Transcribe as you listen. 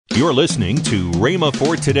You're listening to Rhema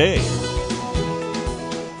for Today.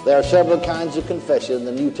 There are several kinds of confession in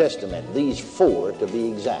the New Testament, these 4 to be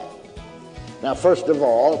exact. Now, first of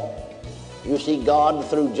all, you see God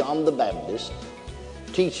through John the Baptist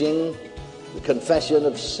teaching the confession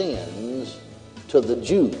of sins to the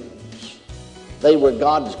Jews. They were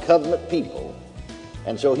God's covenant people,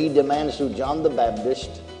 and so he demands through John the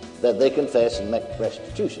Baptist that they confess and make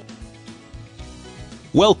restitution.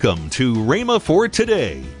 Welcome to Rhema for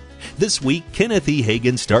Today. This week, Kenneth E.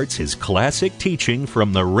 Hagin starts his classic teaching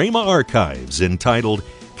from the Rhema archives entitled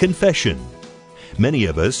Confession. Many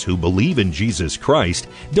of us who believe in Jesus Christ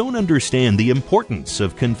don't understand the importance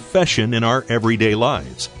of confession in our everyday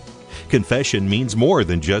lives. Confession means more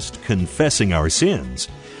than just confessing our sins.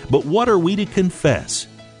 But what are we to confess?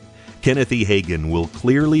 Kenneth E. Hagin will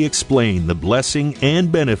clearly explain the blessing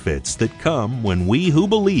and benefits that come when we who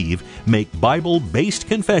believe make Bible-based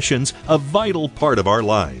confessions a vital part of our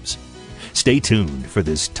lives. Stay tuned for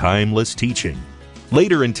this timeless teaching.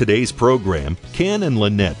 Later in today's program, Ken and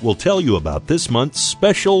Lynette will tell you about this month's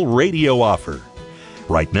special radio offer.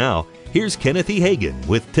 Right now, here's Kenneth E. Hagin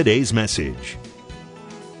with today's message.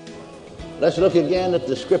 Let's look again at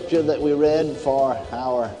the scripture that we read for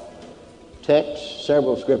our text,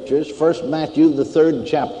 several scriptures. First, Matthew, the 3rd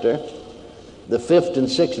chapter, the 5th and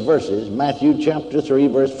 6th verses. Matthew chapter 3,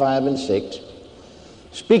 verse 5 and 6.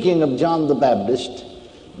 Speaking of John the Baptist,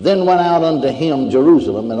 then went out unto him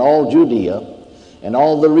Jerusalem and all Judea and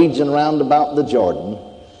all the region round about the Jordan,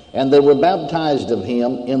 and they were baptized of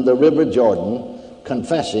him in the river Jordan,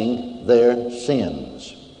 confessing their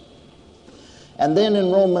sins. And then in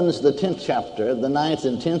Romans, the 10th chapter, the 9th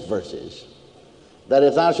and 10th verses, that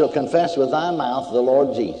if thou shalt confess with thy mouth the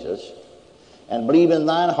Lord Jesus, and believe in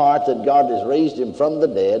thine heart that God has raised him from the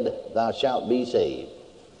dead, thou shalt be saved.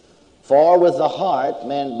 For with the heart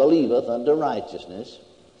man believeth unto righteousness,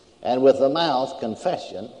 and with the mouth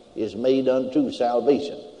confession is made unto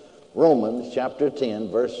salvation. Romans chapter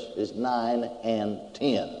 10, verses 9 and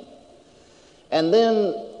 10. And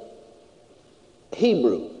then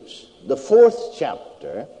Hebrews, the 4th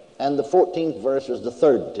chapter, and the 14th verse was the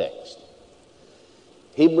 3rd text.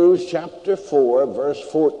 Hebrews chapter 4, verse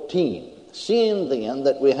 14. Seeing then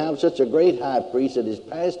that we have such a great high priest that is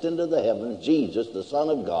passed into the heavens, Jesus, the Son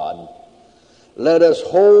of God, let us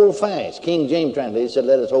hold fast. King James translation said,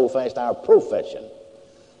 let us hold fast our profession.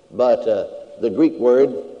 But the Greek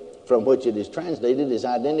word from which it is translated is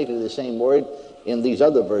identically the same word in these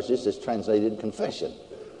other verses that's translated confession.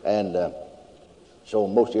 And so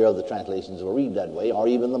most of your other translations will read that way, or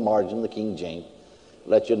even the margin, the King James,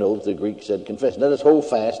 let you know that the Greek said confession. Let us hold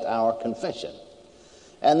fast our confession.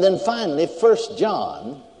 And then finally, 1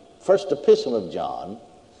 John, first epistle of John,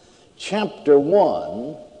 chapter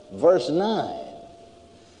 1, verse 9.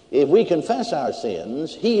 If we confess our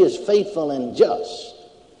sins, he is faithful and just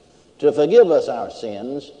to forgive us our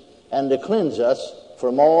sins and to cleanse us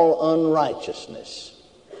from all unrighteousness.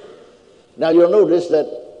 Now you'll notice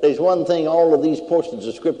that there's one thing all of these portions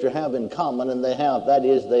of Scripture have in common, and that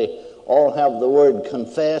is they all have the word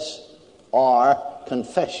confess or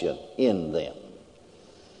confession in them.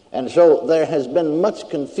 And so there has been much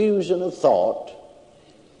confusion of thought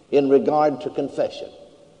in regard to confession.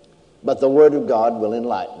 But the Word of God will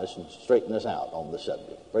enlighten us and straighten us out on the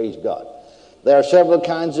subject. Praise God. There are several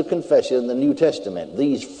kinds of confession in the New Testament,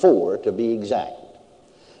 these 4 to be exact.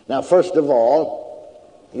 Now, first of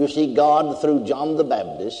all, you see God through John the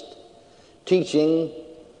Baptist teaching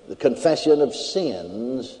the confession of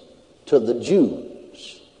sins to the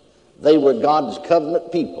Jews. They were God's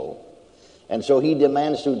covenant people, and so he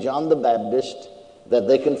demands through John the Baptist that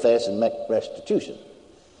they confess and make restitution.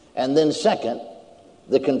 And then second,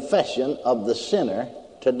 the confession of the sinner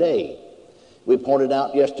today. We pointed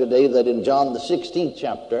out yesterday that in John the 16th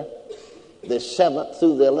chapter, the 7th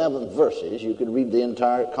through the 11th verses, you could read the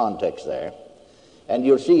entire context there, and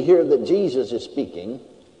you'll see here that Jesus is speaking,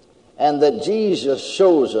 and that Jesus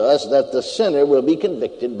shows us that the sinner will be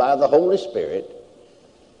convicted by the Holy Spirit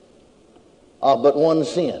of but one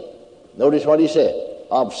sin. Notice what he said,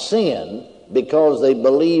 of sin because they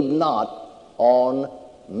believe not on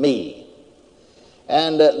me.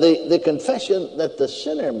 And the confession that the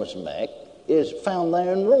sinner must make is found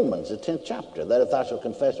there in Romans, the 10th chapter, that if thou shalt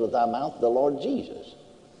confess with thy mouth the Lord Jesus,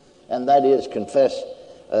 and that is confess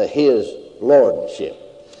his lordship.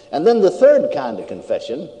 And then the third kind of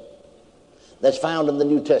confession that's found in the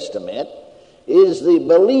New Testament is the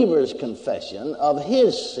believer's confession of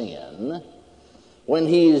his sin when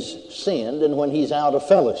he's sinned and when he's out of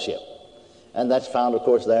fellowship. And that's found, of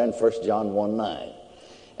course, there in 1 John 1:9.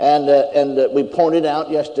 And we pointed out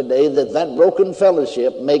yesterday that broken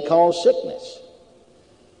fellowship may cause sickness.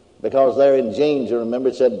 Because there in James, you remember,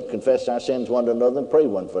 it said, confess our sins one to another and pray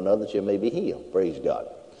one for another that you may be healed. Praise God.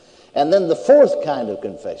 And then the fourth kind of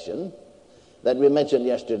confession that we mentioned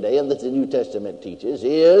yesterday and that the New Testament teaches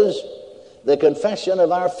is the confession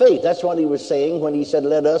of our faith. That's what he was saying when he said,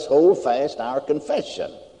 let us hold fast our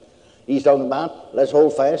confession. He's talking about, let's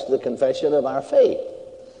hold fast the confession of our faith.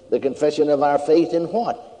 The confession of our faith in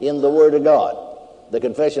what? In the Word of God. The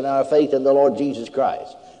confession of our faith in the Lord Jesus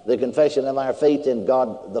Christ. The confession of our faith in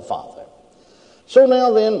God the Father. So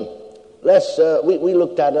now then, we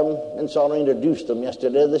looked at them and sort of introduced them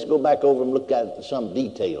yesterday. Let's go back over and look at it in some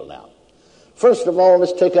detail now. First of all,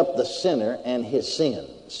 let's take up the sinner and his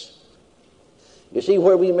sins. You see,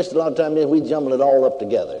 where we missed a lot of time is we jumble it all up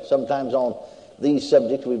together. Sometimes on these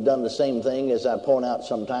subjects we've done the same thing as I point out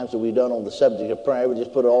sometimes that we've done on the subject of prayer. We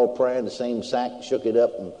just put all prayer in the same sack, shook it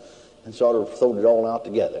up, and sort of thrown it all out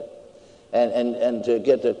together. And to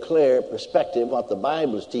get a clear perspective what the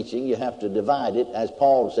Bible is teaching, you have to divide it, as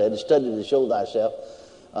Paul said, study to show thyself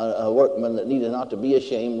a workman that needeth not to be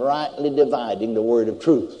ashamed, rightly dividing the word of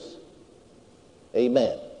truth.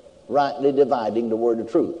 Amen. Rightly dividing the word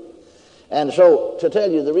of truth. And so, to tell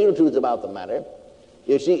you the real truth about the matter,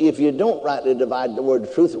 you see, if you don't rightly divide the word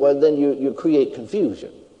of truth, well, then you create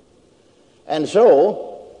confusion. And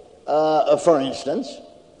so, for instance,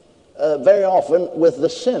 very often with the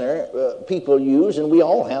sinner, people use, and we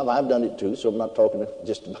all have, I've done it too, so I'm not talking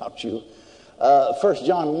just about you. 1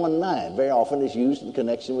 John 1:9 very often is used in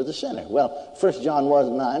connection with the sinner. Well, 1 John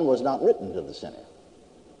 1:9 was not written to the sinner.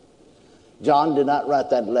 John did not write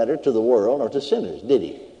that letter to the world or to sinners, did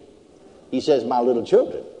he? He says, my little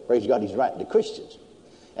children. Praise God, he's writing to Christians.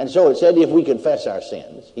 And so it said, if we confess our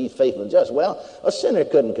sins, he's faithful and just. Well, a sinner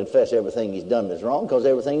couldn't confess everything he's done is wrong, because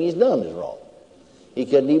everything he's done is wrong. He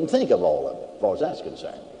couldn't even think of all of it, as far as that's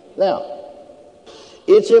concerned. Now,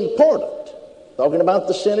 it's important, talking about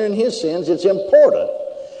the sinner and his sins, it's important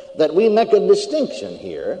that we make a distinction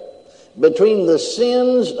here between the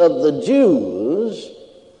sins of the Jews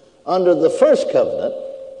under the first covenant,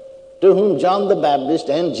 to whom John the Baptist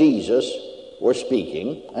and Jesus were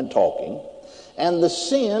speaking and talking, and the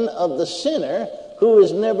sin of the sinner who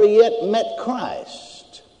has never yet met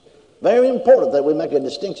Christ. Very important that we make a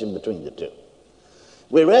distinction between the two.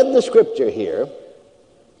 We read the scripture here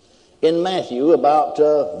in Matthew about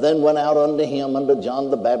then went out unto him, unto John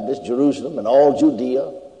the Baptist, Jerusalem and all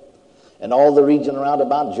Judea and all the region around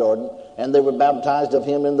about Jordan, and they were baptized of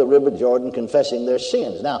him in the river Jordan, confessing their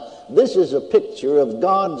sins. Now, this is a picture of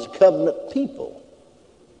God's covenant people,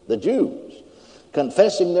 the Jews,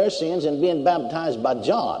 confessing their sins and being baptized by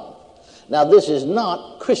John. Now, this is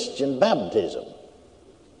not Christian baptism.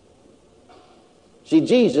 See,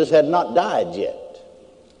 Jesus had not died yet.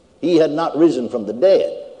 He had not risen from the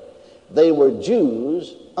dead. They were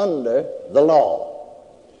Jews under the law.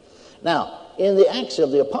 Now, in the Acts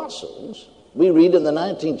of the Apostles, we read in the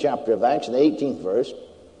 19th chapter of Acts, in the 18th verse,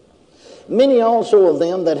 many also of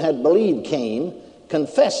them that had believed came,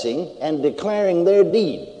 confessing and declaring their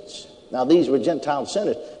deeds. Now, these were Gentile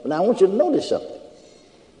sinners. But now I want you to notice something.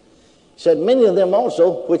 He said, many of them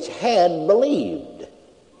also which had believed.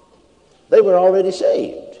 They were already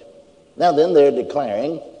saved. Now then, they're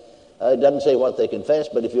declaring. It doesn't say what they confessed,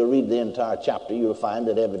 but if you read the entire chapter, you'll find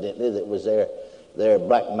that evidently that was their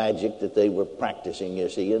black magic that they were practicing, you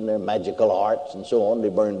see, and their magical arts and so on. They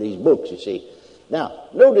burned these books, you see. Now,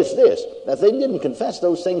 notice this. If they didn't confess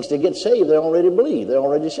those things to get saved, they already believed. They're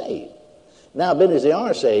already saved. Now, being as they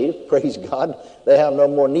are saved, praise God, they have no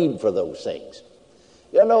more need for those things.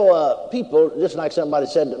 You know, people, just like somebody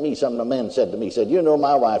said to me, a man said to me, said, you know,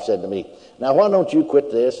 my wife said to me, now why don't you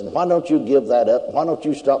quit this, and why don't you give that up, why don't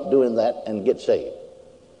you stop doing that and get saved?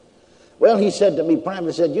 Well, he said to me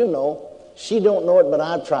privately, said, you know, she don't know it, but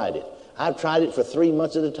I've tried it. I've tried it for 3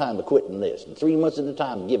 months at a time of quitting this, and 3 months at a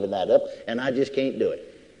time of giving that up, and I just can't do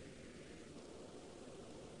it.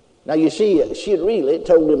 Now, you see, she really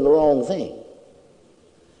told him the wrong thing.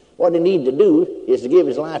 What he needed to do is to give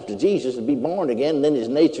his life to Jesus and be born again, and then his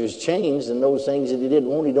nature's changed, and those things that he didn't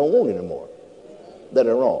want, he don't want anymore, that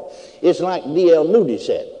are wrong. It's like D.L. Moody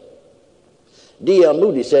said. D.L.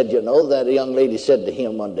 Moody said, you know, that a young lady said to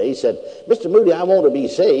him one day, he said, Mr. Moody, I want to be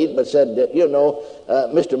saved, but said,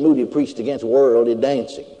 Mr. Moody preached against worldly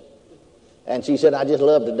dancing. And she said, I just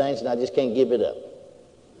love to dance, and I just can't give it up.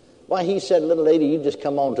 Why, he said, little lady, you just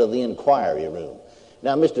come on to the inquiry room.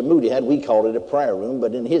 Now, Mr. Moody we called it a prayer room,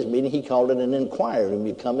 but in his meeting, he called it an inquiry room.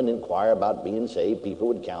 You come and inquire about being saved. People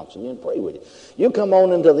would counsel you and pray with you. You come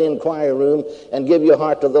on into the inquiry room and give your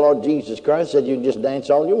heart to the Lord Jesus Christ, said you can just dance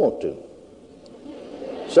all you want to.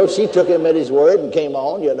 So she took him at his word and came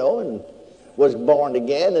on, you know, and was born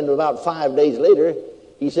again. And about 5 days later,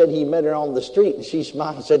 He said he met her on the street, and she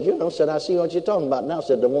smiled and said, I see what you're talking about now.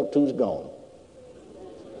 Said, the want to's gone.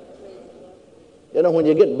 When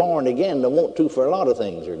you get born again, the want to for a lot of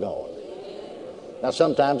things are gone. Now,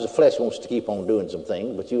 sometimes the flesh wants to keep on doing some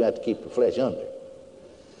things, but you have to keep the flesh under.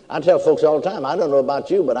 I tell folks all the time, I don't know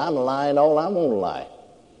about you, but I'm lying all I want to lie.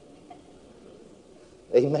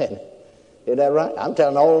 Amen. Isn't that right? I'm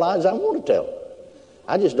telling all the lies I want to tell.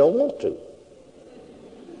 I just don't want to.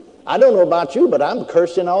 I don't know about you, but I'm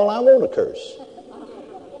cursing all I want to curse.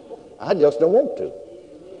 I just don't want to.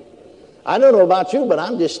 I don't know about you, but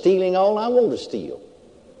I'm just stealing all I want to steal.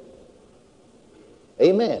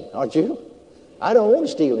 Amen. Aren't you? I don't want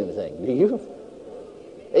to steal anything. Do you?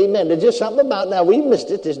 Amen. There's just something about, now we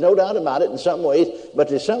missed it, there's no doubt about it in some ways, but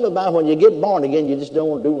there's something about when you get born again, you just don't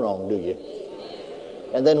want to do wrong, do you?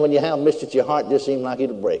 And then when you have missed it, your heart just seems like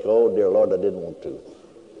it'll break. Oh, dear Lord, I didn't want to.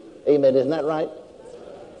 Amen. Isn't that right?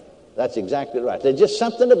 That's exactly right. There's just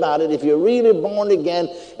something about it. If you're really born again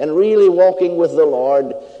and really walking with the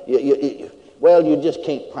Lord, you just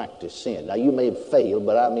can't practice sin. Now, you may fail,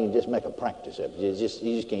 but I mean, just make a practice of it. You just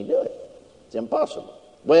can't do it. It's impossible.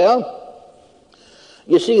 Well,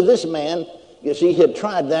 you see, this man, he had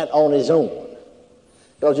tried that on his own.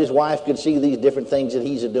 Because his wife could see these different things that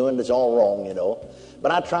he's doing that's all wrong,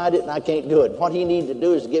 But I tried it and I can't do it. What he needed to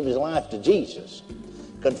do is give his life to Jesus.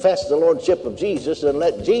 Confess the lordship of Jesus and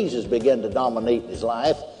let Jesus begin to dominate his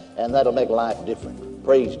life, and that'll make life different.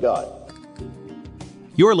 Praise God.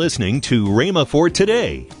 You're listening to Rhema for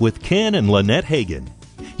Today with Ken and Lynette Hagin.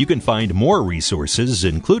 You can find more resources,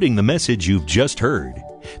 including the message you've just heard.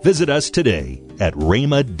 Visit us today at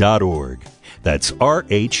rhema.org. That's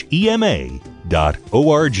RHEMA.org.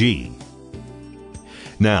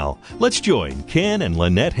 Now, let's join Ken and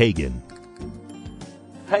Lynette Hagin.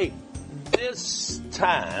 Hey, this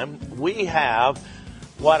time we have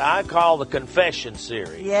what I call the Confession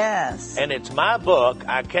series. Yes. And it's my book,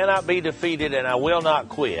 I Cannot Be Defeated and I Will Not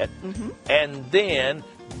Quit. Mm-hmm. And then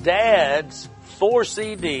Dad's 4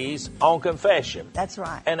 CDs on confession. That's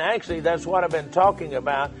right. And actually, that's what I've been talking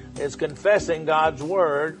about, is confessing God's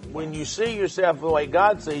Word. When you see yourself the way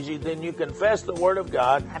God sees you, then you confess the Word of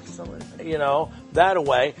God. Absolutely. That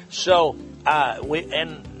way. So,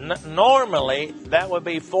 normally, that would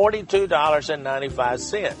be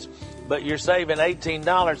 $42.95. But you're saving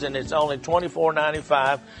 $18 and it's only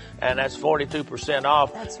 $24.95, and that's 42%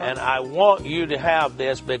 off. That's right. And I want you to have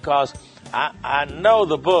this because I know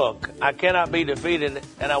the book, I Cannot Be Defeated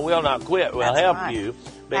and I Will Not Quit, will help you,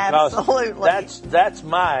 because absolutely.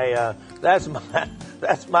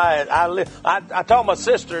 I told my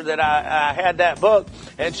sister that I had that book,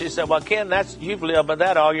 and she said, well, Ken, you've lived by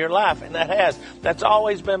that all your life, and that's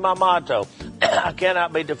always been my motto. I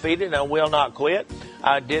cannot be defeated and I will not quit.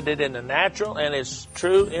 I did it in the natural, and it's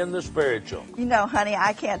true in the spiritual. Honey,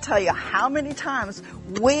 I can't tell you how many times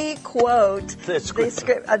we quote this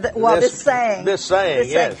saying. This saying,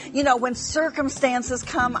 yes. When circumstances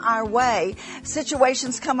come our way,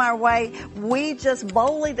 situations come our way, we just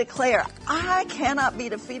boldly declare, I cannot be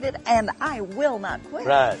defeated and I will not quit.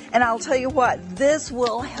 Right. And I'll tell you what, this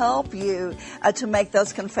will help you to make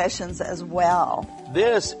those confessions as well.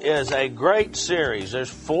 This is a great series. There's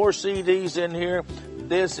 4 CDs in here.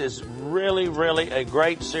 This is really, really a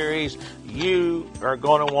great series. You are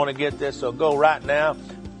going to want to get this, so go right now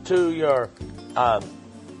to your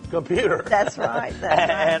computer. That's right.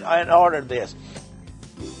 And order this.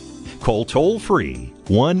 Call toll-free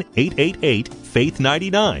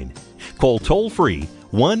 1-888-FAITH-99. Call toll-free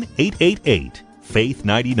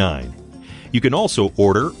 1-888-FAITH-99. You can also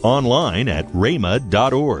order online at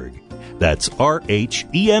rhema.org. That's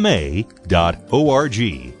RHEMA.org.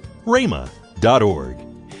 Rhema.org.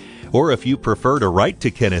 Or if you prefer to write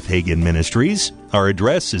to Kenneth Hagin Ministries, our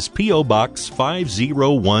address is P.O. Box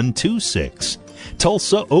 50126,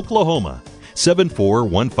 Tulsa, Oklahoma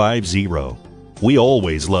 74150. We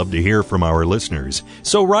always love to hear from our listeners,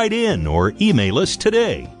 so write in or email us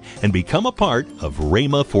today and become a part of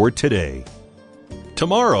Rhema for Today.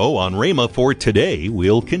 Tomorrow on Rhema for Today,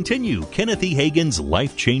 we'll continue Kenneth E. Hagin's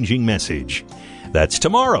life-changing message. That's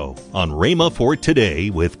tomorrow on Rhema for Today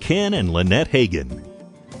with Ken and Lynette Hagin.